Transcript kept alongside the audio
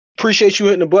Appreciate you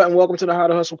hitting the button. Welcome to the How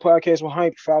to Hustle podcast with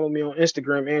HYMPE. Follow me on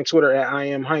Instagram and Twitter at I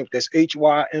am HYMPE. That's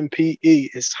HYMPE.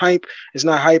 It's HYMPE. It's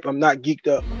not hype. I'm not geeked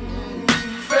up. Feeling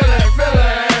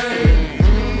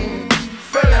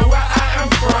where I am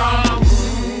from.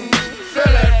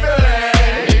 Feeling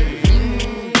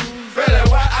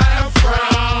where I am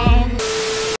from.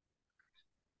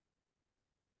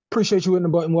 Appreciate you hitting the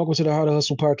button. Welcome to the How to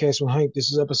Hustle podcast with HYMPE. This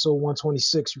is episode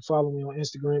 126. You follow me on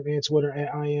Instagram and Twitter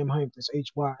at I am HYMPE. It's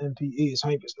HYMPE. It's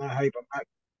HYMPE. It's not hype. I'm not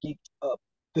geeked up.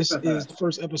 This is the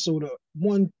first episode of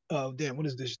what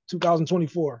is this?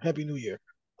 2024. Happy New Year.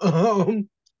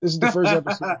 This is the first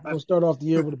episode. We'll start off the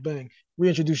year with a bang.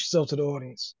 Reintroduce yourself to the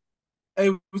audience.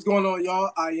 Hey, what's going on,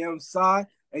 y'all? I am Sai,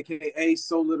 aka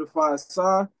Solidified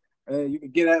Sai. And you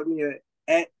can get at me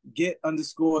at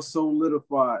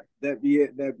get_solidified. That be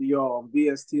it. That be all. I'm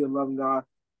BST alumni.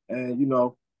 And,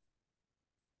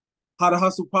 How to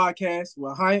Hustle podcast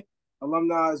with HYMPE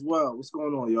alumni as well. What's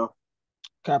going on, y'all?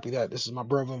 Copy that. This is my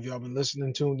brother. If y'all been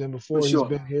listening, tuned in before, For sure.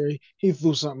 He's been here. He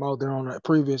threw something out there on a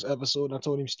previous episode. I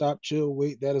told him, stop, chill,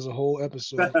 wait. That is a whole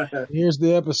episode. Here's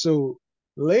the episode.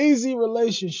 Lazy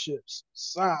relationships.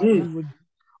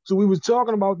 So we was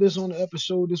talking about this on the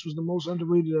episode. This was the most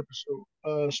underrated episode.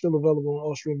 Still available on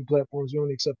all streaming platforms. We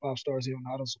only accept 5 stars here on the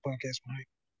How to Hustle podcast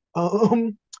with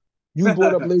HYMPE. You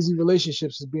brought up lazy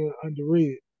relationships as being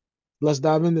underrated. Let's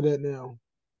dive into that now.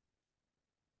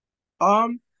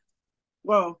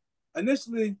 Well,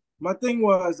 initially, my thing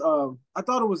was I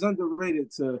thought it was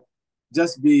underrated to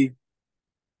just be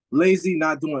lazy,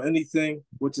 not doing anything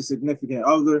with your significant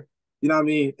other. You know what I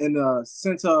mean? In the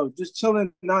sense of just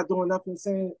chilling, not doing nothing,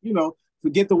 saying,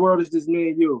 forget the world, it's just me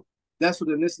and you. That's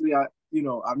what initially I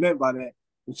meant by that.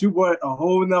 But you brought a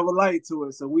whole nother light to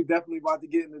it, so we definitely about to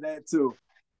get into that too.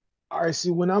 All right, see,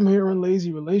 when I'm hearing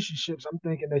lazy relationships, I'm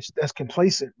thinking that's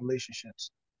complacent relationships.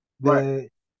 Right. That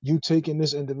you taking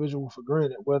this individual for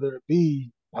granted, whether it be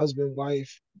husband,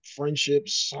 wife,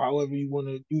 friendships, however you want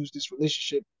to use this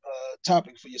relationship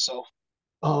topic for yourself.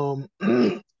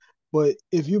 But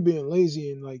if you're being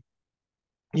lazy and like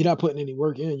you're not putting any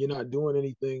work in, you're not doing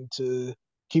anything to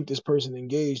keep this person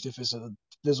engaged. If it's a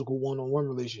physical one-on-one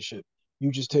relationship,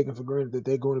 you just taking for granted that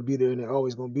they're going to be there and they're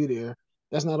always going to be there.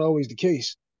 That's not always the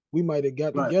case. We might have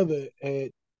got together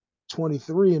at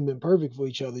 23 and been perfect for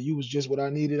each other. You was just what I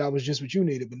needed. I was just what you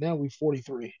needed. But now we're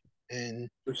 43 and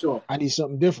For sure. I need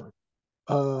something different.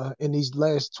 In these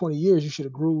last 20 years, you should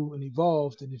have grew and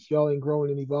evolved. And if y'all ain't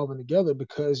growing and evolving together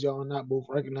because y'all are not both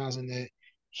recognizing that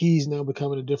he's now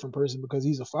becoming a different person because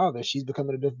he's a father, she's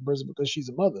becoming a different person because she's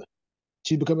a mother,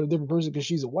 she's becoming a different person because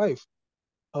she's a wife.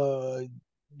 You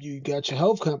got your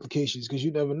health complications because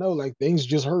you never know. Like things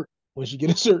just hurt once you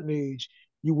get a certain age.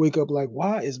 You wake up like,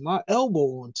 why is my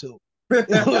elbow on tilt? But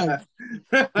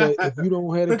if you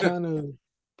don't have the kind of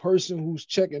person who's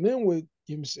checking in with,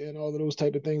 you know what I'm saying, all of those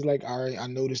type of things, like, all right, I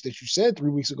noticed that you said 3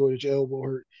 weeks ago that your elbow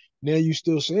hurt. Now you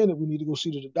still saying that we need to go see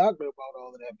the doctor about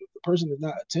all of that. But if the person is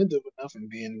not attentive enough and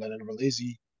being in a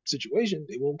lazy situation,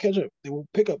 they won't catch up. They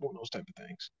won't pick up on those type of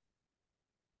things.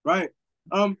 Right.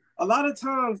 A lot of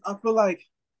times I feel like,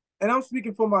 and I'm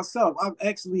speaking for myself, I've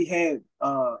actually had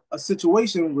a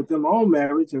situation within my own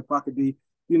marriage, if I could be,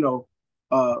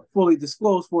 fully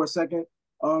disclosed for a second.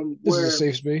 This is a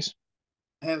safe space.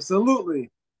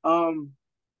 Absolutely.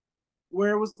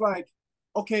 Where it was like,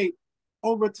 okay,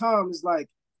 over time, it's like,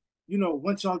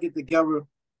 once y'all get together,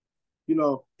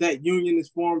 that union is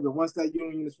formed. And once that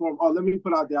union is formed, let me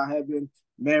put out there, I have been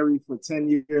married for 10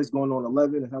 years, going on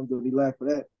 11, and I'm going to be glad for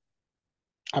that.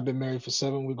 I've been married for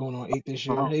 7. We're going on 8 this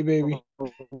year. Hey, baby.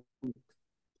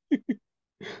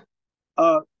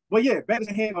 But yeah, back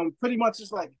in hand, I'm pretty much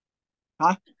just like,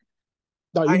 huh?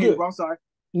 No, you good. I'm sorry.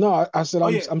 No, I said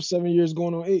I'm 7 years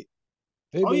going on 8.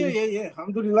 Hey, baby. Yeah.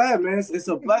 I'm really glad, man. It's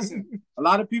a blessing. A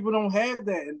lot of people don't have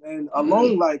that, and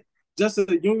alone, like just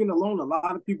a union alone, a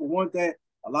lot of people want that.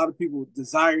 A lot of people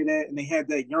desire that, and they have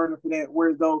that yearning for that.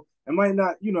 Whereas though it might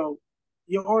not, your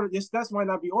steps might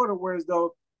not be ordered. Whereas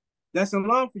though that's in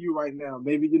line for you right now.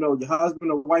 Maybe, your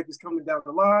husband or wife is coming down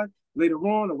the line later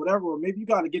on or whatever, or maybe you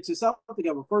got to get yourself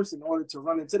together first in order to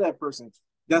run into that person.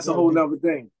 That's a whole nother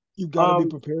thing. You got to be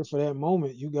prepared for that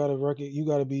moment. You got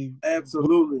to be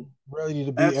absolutely ready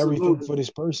to be everything for this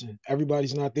person.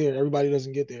 Everybody's not there. Everybody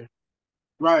doesn't get there.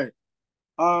 Right.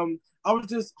 I was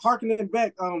just harkening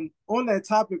back on that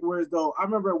topic, whereas though I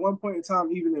remember at one point in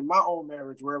time, even in my own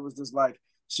marriage, where it was just like,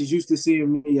 she's used to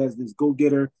seeing me as this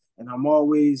go-getter. And I'm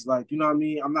always like, you know what I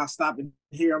mean? I'm not stopping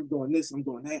here. I'm doing this. I'm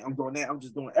doing that. I'm doing that. I'm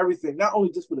just doing everything, not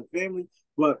only just for the family,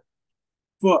 but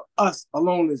for us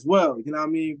alone as well. You know what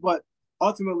I mean? But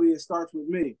ultimately, it starts with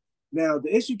me. Now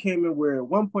the issue came in where at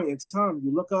one point in time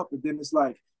you look up and then it's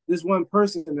like this one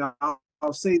person, and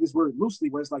I'll say this word loosely,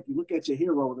 where it's like you look at your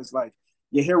hero and it's like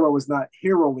your hero is not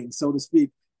heroing, so to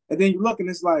speak. And then you look and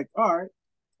it's like, all right.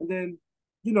 And then,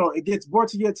 it gets brought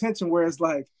to your attention where it's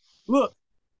like, look,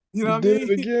 you know You what I did it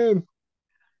mean? again.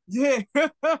 Yeah.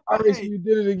 All right, so Hey, you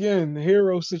did it again. The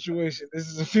hero situation. This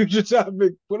is a future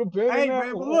topic. Put a pin in hey, that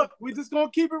man, but one. look, we just gonna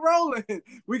keep it rolling.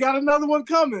 We got another one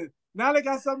coming. Now they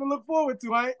got something to look forward to,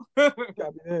 right? Copy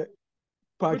that.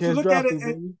 But you Podcast look at it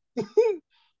Drive-Thru, baby.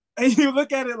 and you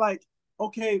look at it like,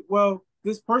 okay, well,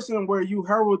 this person where you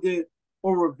heralded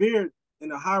or revered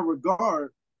in a high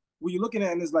regard, when you're looking at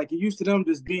it, and it's like you're used to them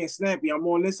just being snappy. I'm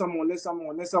on this, I'm on this, I'm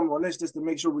on this, I'm on this, just to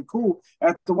make sure we're cool.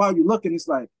 After a while, you look and it's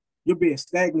like you're being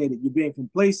stagnated, you're being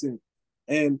complacent.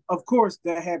 And of course,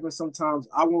 that happens sometimes.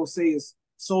 I won't say it's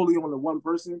solely on the one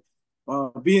person.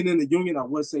 Being in the union, I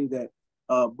would say that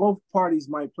both parties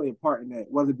might play a part in that,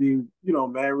 whether it be,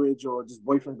 marriage or just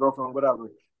boyfriend, girlfriend,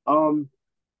 whatever. Um,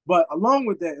 but along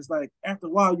with that, it's like after a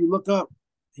while you look up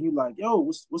and you're like, yo,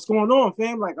 what's going on,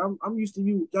 fam? Like I'm used to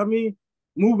you, I mean,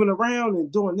 moving around and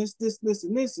doing this,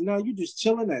 and this, and now you just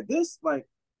chilling at this. Like,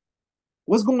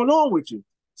 what's going on with you?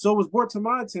 So it was brought to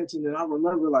my attention, and I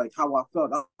remember like how I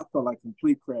felt. I felt like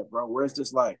complete crap, bro. Where it's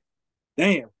just like,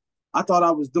 damn, I thought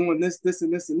I was doing this,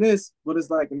 and this, and this, but it's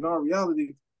like in all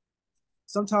reality,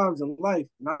 sometimes in life,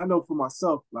 and I know for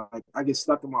myself, like I get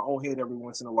stuck in my own head every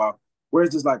once in a while, where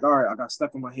it's just like, all right, I got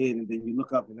stuck in my head, and then you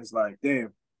look up and it's like,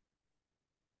 damn,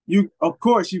 you of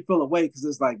course you feel away because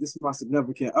it's like this is my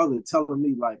significant other telling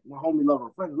me, like my homie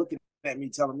lover friend looking at me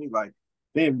telling me like,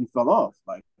 damn, you fell off.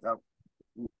 Like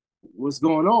what's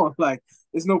going on? Like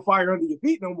there's no fire under your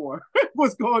feet no more.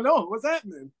 What's going on? What's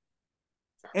happening?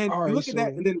 And All you right, look at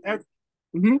that so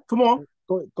and then come on.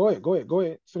 go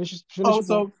ahead. Finish Oh, your point.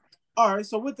 so all right.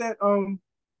 So with that,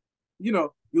 you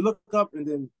look up and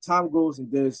then time goes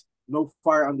and there's no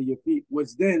fire under your feet,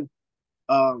 which then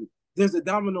there's a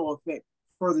domino effect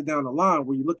further down the line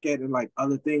where you look at it and like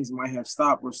other things might have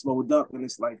stopped or slowed up, and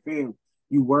it's like, fam,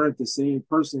 you weren't the same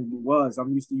person you was.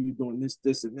 I'm used to you doing this,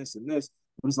 and this, and this.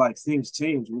 But it's like things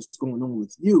change. What's going on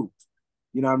with you?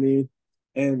 You know what I mean?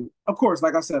 And of course,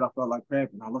 like I said, I felt like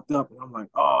crap, and I looked up and I'm like,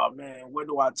 oh man, where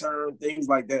do I turn? Things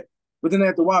like that. But then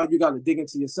after a while, you got to dig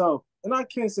into yourself. And I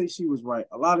can't say she was right.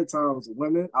 A lot of times,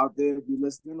 women out there, if you're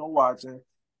listening or watching,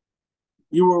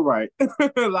 you were right.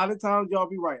 A lot of times, y'all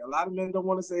be right. A lot of men don't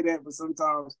want to say that, but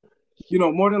sometimes,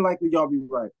 more than likely, y'all be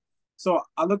right. So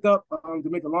I looked up, to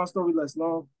make a long story less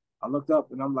long, I looked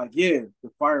up and I'm like, yeah,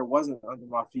 the fire wasn't under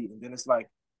my feet. And then it's like,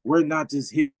 we're not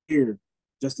just here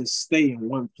just to stay in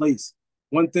one place.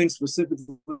 One thing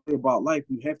specifically about life,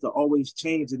 you have to always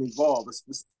change and evolve,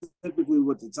 specifically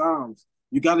with the times.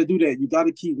 You got to do that. You got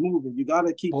to keep moving. You got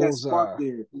to keep that spark Bullseye.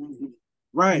 there.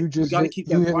 Right. You You just got to hit keep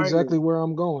you that hit fire there. exactly where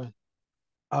I'm going.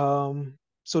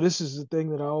 So this is the thing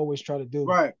that I always try to do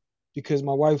Right. because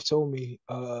my wife told me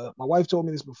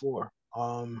this before.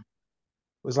 It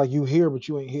was like you here, but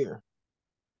you ain't here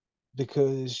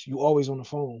because you always on the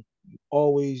phone,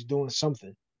 always doing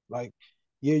something. Like,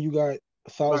 yeah, you got a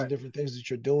thousand Right. different things that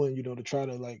you're doing, to try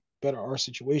to like better our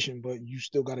situation, but you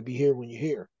still got to be here when you're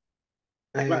here.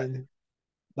 Right. And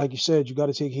like you said, you got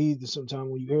to take heed to sometime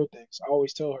when you hear things. I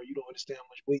always tell her, you don't understand how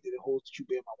much weight that it holds that you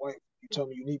being my wife. You tell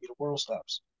me you need me, the world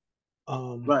stops.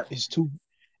 Right.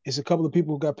 It's a couple of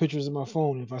people who got pictures in my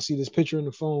phone. If I see this picture in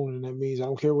the phone, and that means I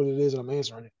don't care what it is, and I'm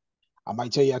answering it. I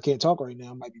might tell you I can't talk right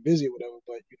now. I might be busy or whatever,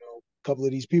 but a couple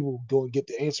of these people go and get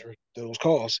the answer to those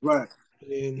calls. Right.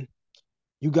 And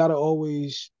you gotta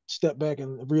always step back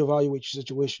and reevaluate your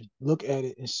situation. Look at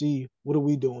it and see, what are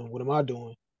we doing? What am I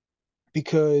doing?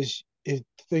 Because if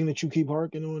the thing that you keep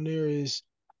harking on there is,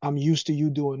 I'm used to you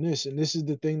doing this, and this is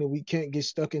the thing that we can't get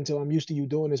stuck into. I'm used to you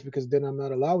doing this because then I'm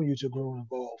not allowing you to grow and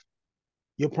evolve.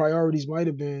 Your priorities might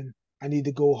have been, I need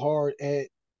to go hard at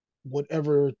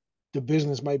whatever the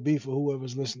business might be for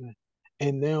whoever's listening.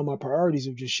 And now my priorities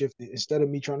have just shifted. Instead of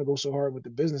me trying to go so hard with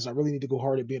the business, I really need to go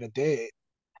hard at being a dad.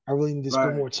 I really need to spend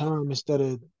Right. more time instead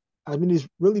of, I mean, just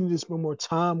really need to spend more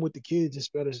time with the kids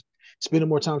instead of spending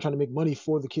more time trying to make money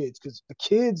for the kids, because the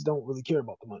kids don't really care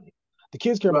about the money. The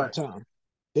kids care about the Right. time.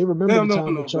 They They remember don't the know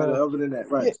time no that better y'all, other than that.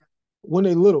 Right. yeah, when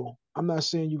they little. I'm not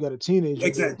saying you got a teenager and they don't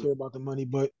Exactly. care about the money,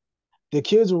 but the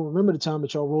kids will remember the time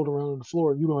that y'all rolled around on the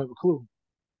floor and you don't have a clue.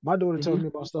 My daughter tells Mm-hmm. me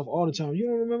about stuff all the time. You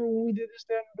don't remember when we did this,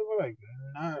 that, and we're like,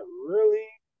 not really.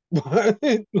 But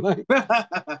like,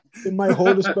 it might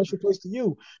hold a special place to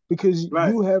you because Right.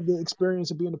 you have the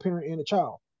experience of being a parent and a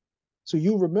child. So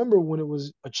you remember when it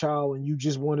was a child and you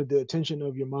just wanted the attention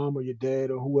of your mom or your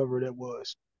dad or whoever that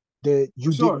was that For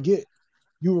you didn't sure. get.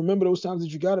 you remember those times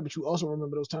that you got it, but you also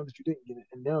remember those times that you didn't get it.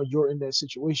 And now you're in that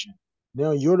situation.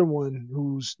 Now you're the one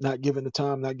who's not given the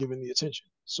time, not given the attention.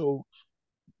 So,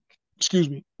 excuse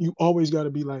me, you always got to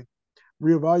be like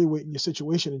reevaluating your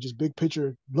situation and just big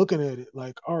picture looking at it.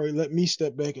 Like, all right, let me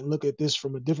step back and look at this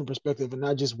from a different perspective and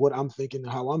not just what I'm thinking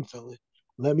and how I'm feeling.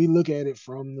 Let me look at it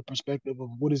from the perspective of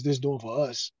what is this doing for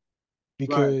us? Right,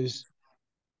 Because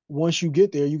once you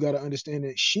get there, you got to understand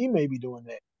that she may be doing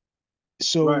that. right,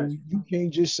 So you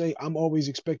can't just say, I'm always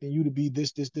expecting you to be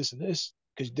this, this, this, and this,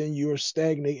 because then you're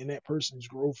stagnating that person's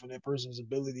growth and that person's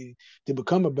ability to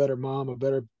become a better mom, a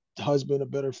better husband, a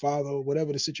better father, or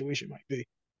whatever the situation might be.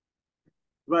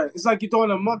 right. It's like you're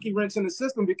throwing a monkey wrench in the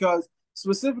system because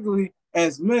specifically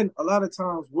as men, a lot of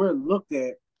times we're looked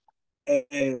at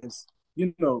as,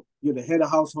 you're the head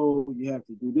of household, you have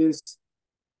to do this,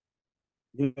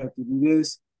 you have to do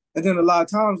this. And then a lot of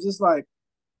times it's like,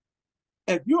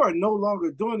 if you are no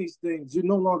longer doing these things, you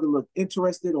no longer look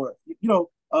interested or,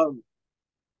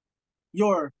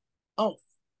 your umph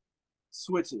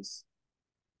switches.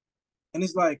 And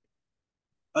it's like,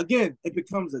 again, it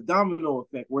becomes a domino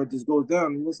effect where it just goes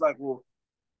down. And it's like, well,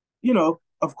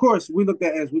 of course, we look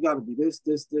at as we got to be this,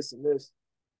 this, this, and this.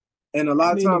 And a I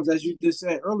lot of mean, times, as you just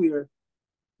said earlier,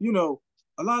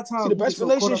 a lot of see, times the we get best so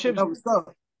caught up in relationships, other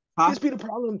stuff. Huh? this be the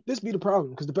problem. This be the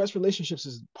problem because the best relationships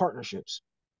is partnerships.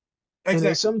 And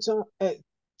then Exactly. sometimes,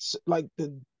 like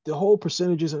the whole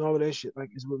percentages and all of that shit, like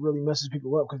is what really messes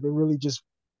people up because they really just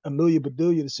Amelia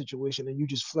Bedelia the situation, and you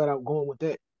just flat out going with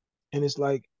that. And it's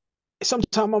like,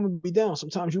 sometimes I'm gonna be down,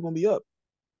 sometimes you're gonna be up,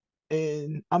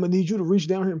 and I'm gonna need you to reach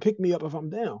down here and pick me up if I'm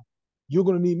down. You're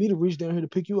gonna need me to reach down here to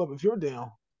pick you up if you're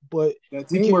down. But That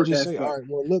we can't teamwork just say, all aspect. right,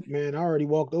 well, look, man, I already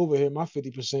walked over here, my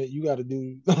 50%. You got to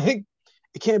do like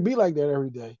it can't be like that every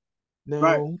day.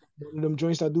 Right, Now, one of them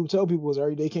joints I do tell people is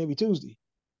every day can't be Tuesday.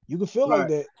 You can feel like right,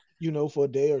 that, for a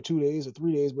day or 2 days or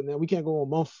 3 days, but now we can't go on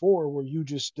month 4 where you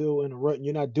just still in a rut and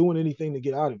you're not doing anything to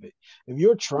get out of it. If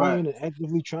you're right, trying and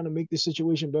actively trying to make this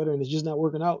situation better and it's just not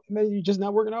working out, man, you're just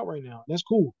not working out right now. That's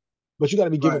cool. But you got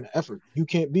to be given right, the effort. You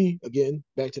can't be, again,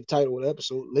 back to the title of the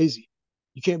episode, lazy.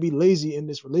 You can't be lazy in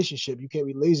this relationship. You can't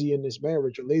be lazy in this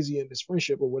marriage or lazy in this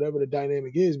friendship or whatever the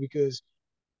dynamic is, because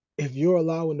if you're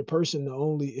allowing the person to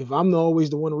only, if I'm always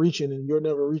the one reaching and you're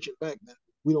never reaching back, then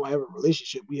we don't have a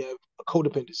relationship. We have a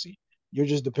codependency. You're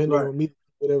just dependent right, on me,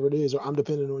 whatever it is, or I'm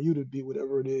dependent on you to be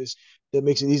whatever it is that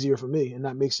makes it easier for me and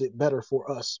that makes it better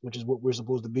for us, which is what we're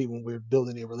supposed to be when we're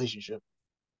building a relationship.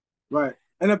 right.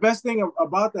 And the best thing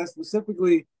about that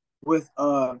specifically with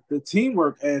the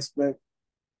teamwork aspect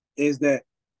is that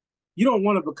you don't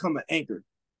want to become an anchor.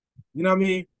 You know what I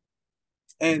mean?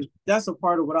 And that's a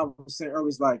part of what I was saying earlier.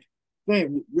 Is like,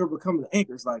 damn, you're becoming an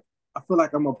anchor. It's like, I feel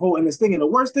like I'm upholding this thing. And the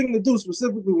worst thing to do,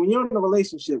 specifically when you're in a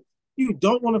relationship, you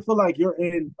don't want to feel like you're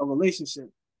in a relationship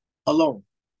alone,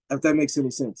 if that makes any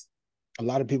sense. A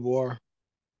lot of people are.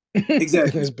 And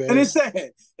Exactly. that's And bad. it's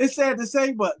sad. It's sad to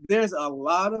say, but there's a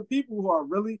lot of people who are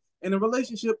really in a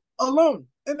relationship alone.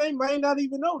 And they may not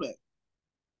even know that.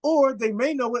 Or they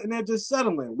may know it and they're just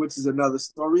settling, which is another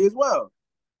story as well.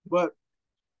 But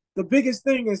the biggest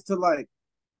thing is to like,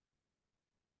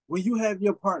 when you have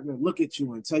your partner look at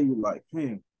you and tell you like,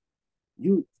 man,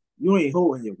 you you ain't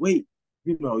holding your weight,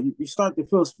 you start to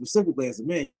feel specifically as a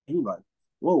man, you like,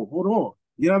 whoa, hold on.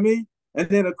 You know what I mean? And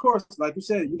then of course, like you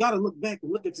said, you gotta look back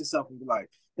and look at yourself and be like,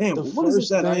 damn, The well, what is it first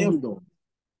that I thing, am doing?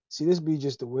 see, this be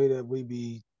just the way that we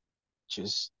be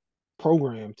just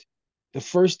programmed. The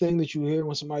first thing that you hear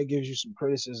when somebody gives you some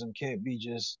criticism can't be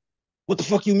just, what the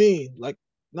fuck you mean? Like,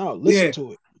 no, listen Yeah,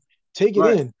 to it. Take it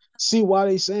right, in. See why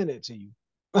they saying that to you.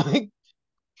 Like,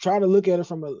 try to look at it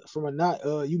from a not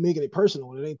you making it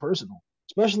personal, and it ain't personal.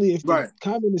 Especially if the right,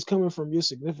 comment is coming from your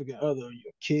significant other, or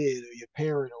your kid, or your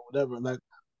parent, or whatever. Like,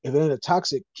 if it ain't a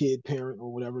toxic kid, parent,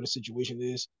 or whatever the situation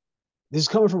is, this is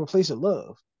coming from a place of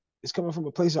love. It's coming from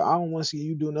a place of, I don't want to see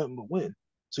you do nothing but win.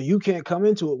 So you can't come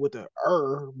into it with a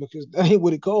because that ain't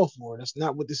what it called for. That's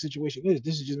not what the situation is.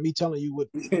 This is just me telling you what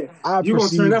yeah. I You're gonna turn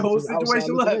perceive that whole from the outside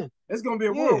situation looking left. in. It's gonna be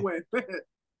a Yeah. whirlwind.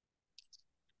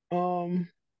 Um.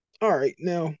 All right.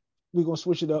 Now we're gonna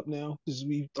switch it up. Now, because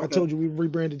I Okay, told you we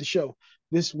rebranded the show.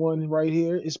 This one right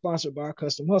here is sponsored by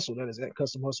Custom Hustle. That is at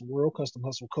Custom Hustle World, Custom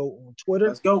Hustle Co. on Twitter,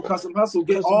 let's go. Custom hustle.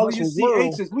 Get Custom all of your Hustle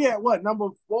World. CHs. We at what, number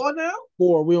 4 now?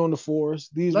 4. We on the 4s.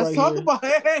 These Let's right talk here about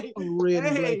hey, are red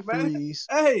and black hey, man. threes.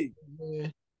 Hey,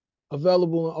 Man,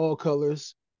 available in all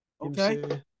colors. You know what I'm okay.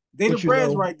 saying? They the But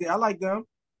brands right there. I like them.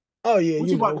 oh yeah, What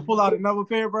you about to pull out another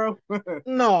pair, bro?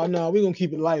 no, we're gonna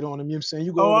keep it light on them. You know what I'm saying?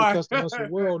 You go Oh, over to all Custom right. Hustle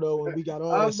World though, and we got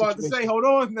all I that was about to say, situation. hold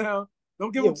on now.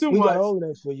 Don't give Yeah, them too we got much. all of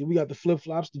that for you. We got the flip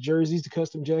flops, the jerseys, the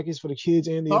custom jackets for the kids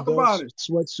and the Talk adults, about it.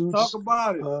 Talk sweatsuits,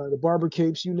 about it. the barber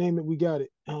capes, you name it, we got it.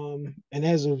 And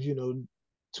as of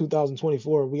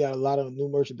 2024, we got a lot of new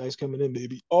merchandise coming in,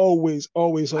 baby. Always I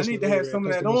need hustling to over have there at some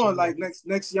of that Custom on, Discount. like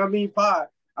next Yummy Pie.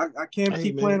 I can't Hey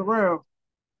keep playing man, around.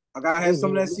 I gotta hey have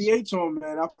some man, of that listen, CH on,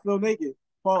 man. I feel naked.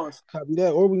 Pause. copy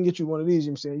that, or we can get you one of these.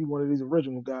 You know what I'm saying, you one of these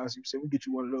original guys. You know what I'm saying, we get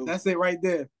you one of those. That's it right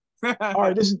there. All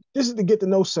right, this is the get to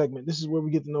know segment. This is where we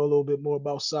get to know a little bit more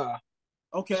about Sai.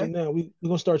 So Okay. now we're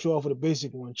gonna start you off with a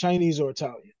basic one: Chinese or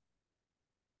Italian?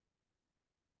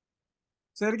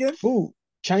 Say it again. Food.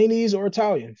 Chinese or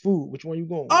Italian? Food. Which one you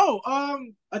going with? Oh,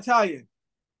 Italian.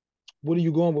 What are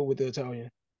you going with the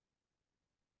Italian?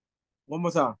 One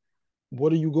more time.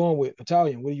 What are you going with?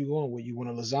 Italian. What are you going with? You want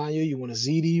a lasagna? You want a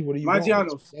ziti? What are you going with?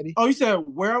 Maggiano's. Spaghetti? Oh, you said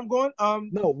where I'm going?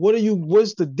 No,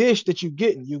 what's the dish that you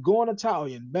getting? You going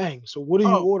Italian, bang. So what are you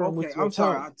Oh, ordering okay. with your I'm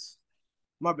sorry. Italian?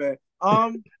 My bad.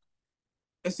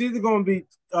 It's either gonna be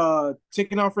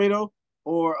chicken Alfredo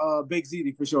or baked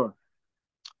ziti for sure.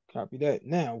 Copy that.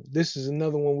 Now, this is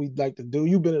another one we'd like to do.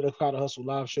 You've been at a Kind of Hustle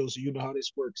live show, so you know how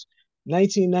this works.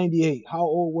 1998. How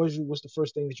old was you? What's the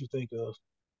first thing that you think of?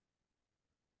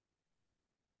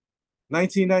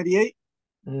 1998.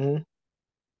 Hmm.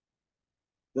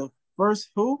 The first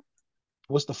who?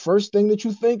 What's the first thing that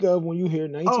you think of when you hear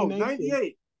Oh, 1998?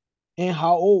 98. And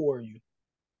how old were you?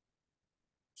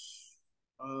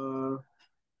 Uh,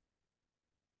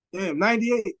 damn,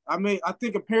 98. I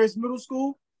think of Paris Middle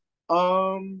School.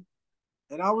 Um,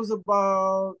 and I was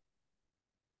about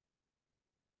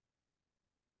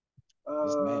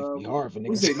This math be hard for we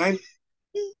niggas. say 90.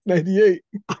 98.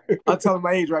 I'll tell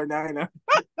my age right now.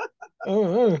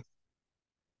 Uh-huh.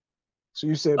 So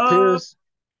you said Uh, Paris,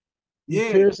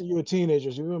 yeah, Paris and you were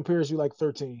teenagers. You were in Paris, you like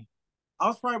 13. I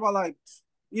was probably about like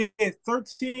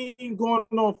 13 going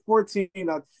on 14.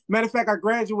 Matter of fact, I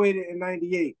graduated in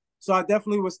 98. So I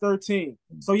definitely was 13.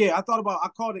 So yeah, I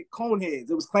called it Coneheads.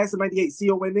 It was class of 98,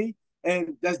 CONE.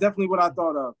 And that's definitely what I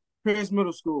thought of. Paris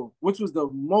Middle School, which was the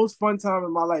most fun time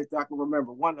in my life that I can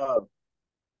remember. One of.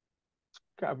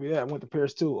 Copy that. I went to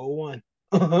Paris too, 01.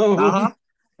 Uh-huh.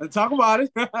 Let's talk about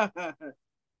it.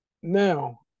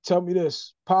 Now, tell me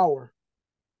this. Power.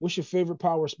 What's your favorite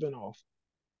Power spinoff?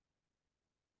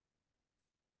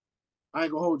 I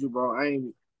ain't gonna hold you, bro. I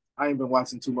ain't been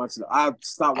watching too much. I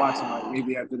stopped watching like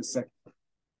maybe after the second.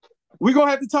 We're gonna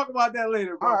have to talk about that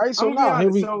later, All bro. right, so I'm gonna be now here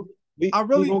honest. we So we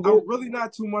gonna I'm go. really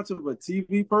not too much of a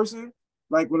TV person.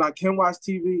 Like when I can watch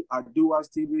TV, I do watch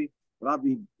TV, but I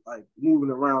be like moving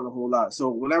around a whole lot. So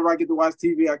whenever I get to watch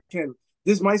TV, I can.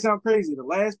 This might sound crazy. The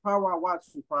last Power I watched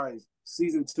was probably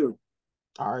season 2.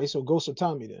 All right, so Ghost or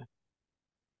Tommy then.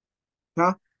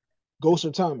 Huh? Ghost or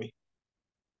Tommy?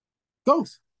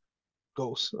 Ghost.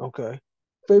 Ghost. Okay.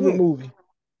 Favorite Yeah. movie?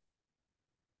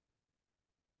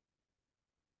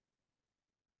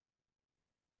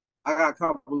 I got a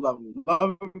couple of them.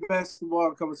 Love and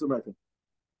Basketball, Coming to America.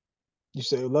 You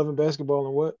said Loving Basketball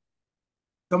and what?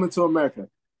 Coming to America.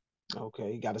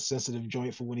 Okay, he got a sensitive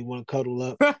joint for when he want to cuddle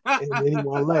up and then he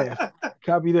want to laugh.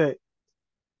 Copy that.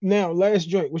 Now, last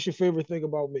joint. What's your favorite thing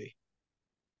about me?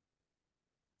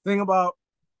 Thing about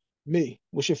Me.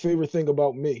 What's your favorite thing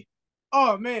about me?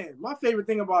 Oh man, my favorite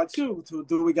thing about you,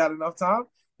 do we got enough time?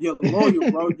 You're loyal,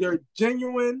 bro. You're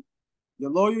genuine.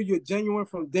 You're loyal. You're genuine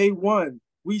from day one.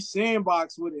 We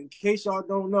sandbox with it. In case y'all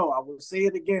don't know, I will say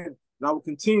it again, and I will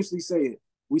continuously say it.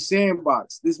 We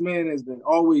sandbox. This man has been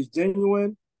always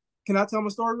genuine. Can I tell my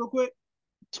story real quick?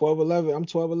 12-11. I'm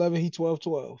 12-11. He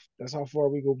 12-12. That's how far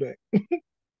we go back.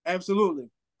 Absolutely.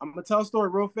 I'm gonna tell a story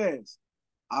real fast.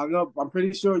 I know. I'm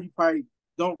pretty sure you probably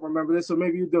don't remember this, or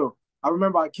maybe you do. I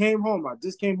remember I came home. I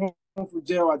just came home from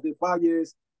jail. I did 5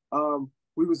 years.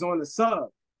 We was on the sub.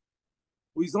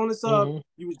 We was on the sub. Mm-hmm.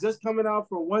 You was just coming out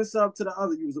from one sub to the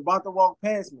other. You was about to walk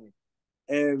past me,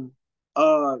 and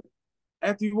uh,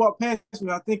 after you walked past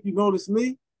me, I think you noticed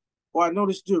me, or I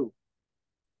noticed you.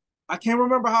 I can't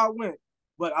remember how it went,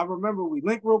 but I remember we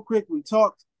linked real quick. We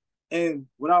talked, and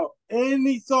without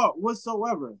any thought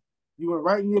whatsoever, you went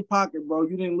right in your pocket, bro.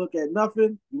 You didn't look at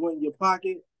nothing. You went in your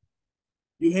pocket.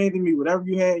 You handed me whatever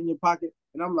you had in your pocket.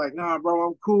 And I'm like, nah, bro,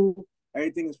 I'm cool.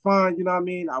 Everything is fine. You know what I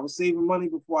mean? I was saving money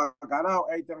before I got out.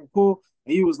 Everything cool.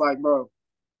 And he was like, bro,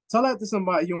 tell that to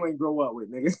somebody you ain't grow up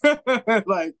with, nigga.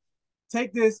 Like,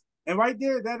 take this. And right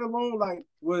there, that alone, like,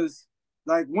 was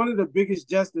like one of the biggest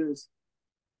gestures.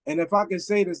 And if I can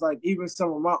say this, like, even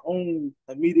some of my own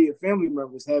immediate family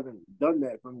members haven't done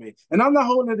that for me. And I'm not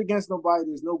holding it against nobody.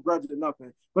 There's no grudge or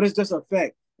nothing. But it's just a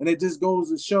fact. And it just goes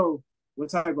to show what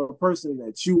type of person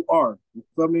that you are. You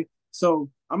feel me? So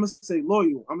I'm gonna say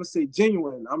loyal. I'm gonna say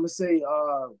genuine. I'm gonna say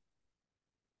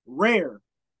rare.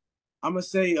 I'm gonna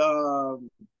say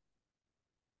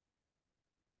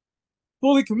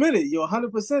fully committed. You're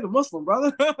 100% a Muslim,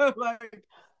 brother. Like,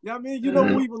 you know what I mean? You know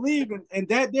what we believe in, and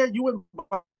that there you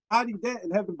embody that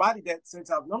and have embodied that since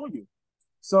I've known you.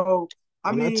 So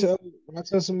I mean, when I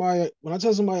tell somebody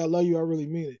I love you, I really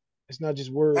mean it. It's not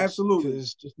just words. absolutely.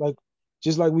 Because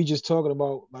just like we just talking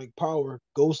about like Power,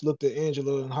 Ghost looked at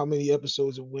Angela and how many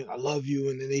episodes it went, I love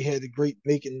you, and then they had the great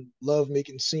love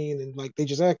making scene, and like they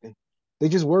just acting. They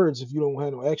just words if you don't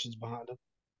have no actions behind them.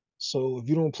 So if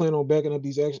you don't plan on backing up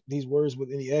these words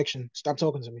with any action, stop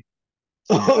talking to me.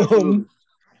 Absolutely.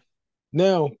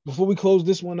 Now, before we close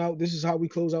this one out, this is how we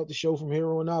close out the show from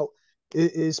here on out.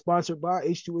 It is sponsored by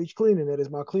H2H Cleaning. That is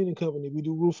my cleaning company. We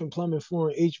do roofing, plumbing,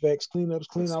 flooring, HVACs, cleanups,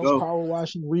 clean Let's outs, go. power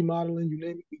washing, remodeling, you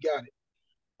name it, we got it.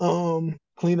 Let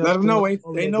them know Cleanups, ain't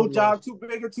all of that no good love. job too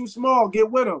big or too small. Get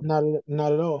with them.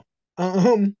 Not at all.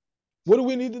 What do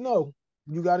we need to know?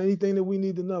 You got anything that we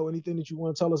need to know? Anything that you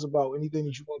want to tell us about? Anything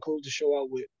that you want to close the show out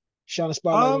with? Shine a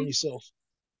spotlight on yourself.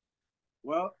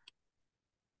 Well,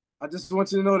 I just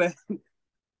want you to know that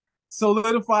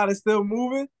Solidified is still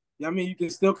moving. I mean, you can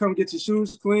still come get your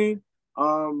shoes clean.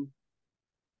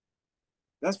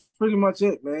 That's pretty much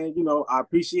it, man. You know, I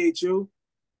appreciate you.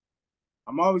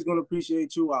 I'm always gonna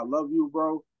appreciate you. I love you,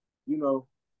 bro. You know,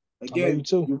 I love you again,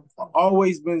 too. you've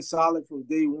always been solid from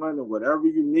day one, and whatever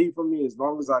you need from me, as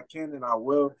long as I can and I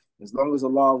will, as long as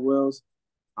Allah wills,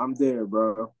 I'm there,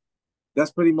 bro.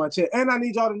 That's pretty much it. And I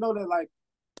need y'all to know that, like,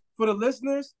 for the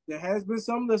listeners, there has been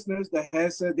some listeners that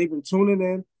has said they've been tuning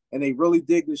in and they really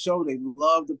dig the show. They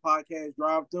love the podcast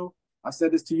Drive-Thru. I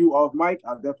said this to you off mic.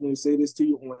 I definitely say this to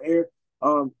you on air.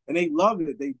 And they love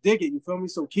it. They dig it. You feel me?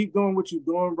 So keep doing what you're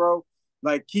doing, bro.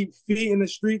 Like, keep feeding the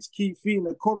streets, keep feeding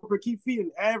the corporate, keep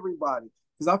feeding everybody.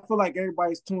 Because I feel like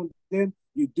everybody's tuned in.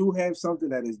 You do have something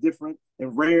that is different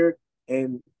and rare,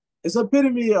 and it's an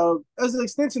epitome of, as an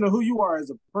extension of who you are as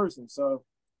a person. So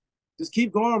just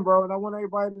keep going, bro. And I want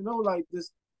everybody to know, like,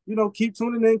 just, you know, keep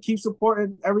tuning in, keep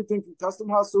supporting everything from Custom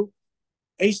Hustle,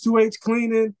 H2H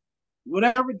Cleaning,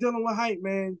 whatever dealing with hype,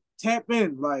 man. Tap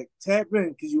in,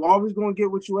 because you always gonna get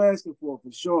what you asking for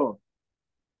sure.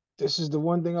 This is the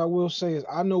one thing I will say is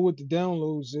I know what the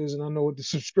downloads is and I know what the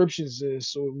subscriptions is.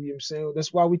 So, you know what I'm saying?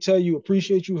 That's why we tell you,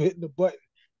 appreciate you hitting the button.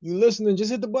 You listening, just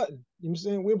hit the button. You know what I'm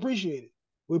saying? We appreciate it.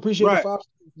 We appreciate the Right. 5.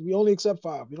 We only accept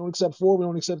 5. We don't accept 4. We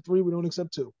don't accept 3. We don't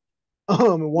accept 2.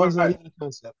 And one's not even a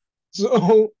concept.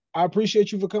 So I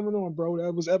appreciate you for coming on, bro.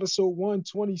 That was episode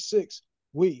 126.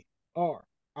 We are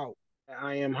out.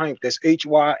 I am HYMPE. That's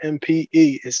HYMPE.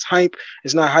 It's HYMPE.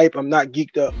 It's not hype. I'm not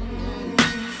geeked up.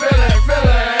 Feel it,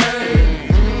 feel it.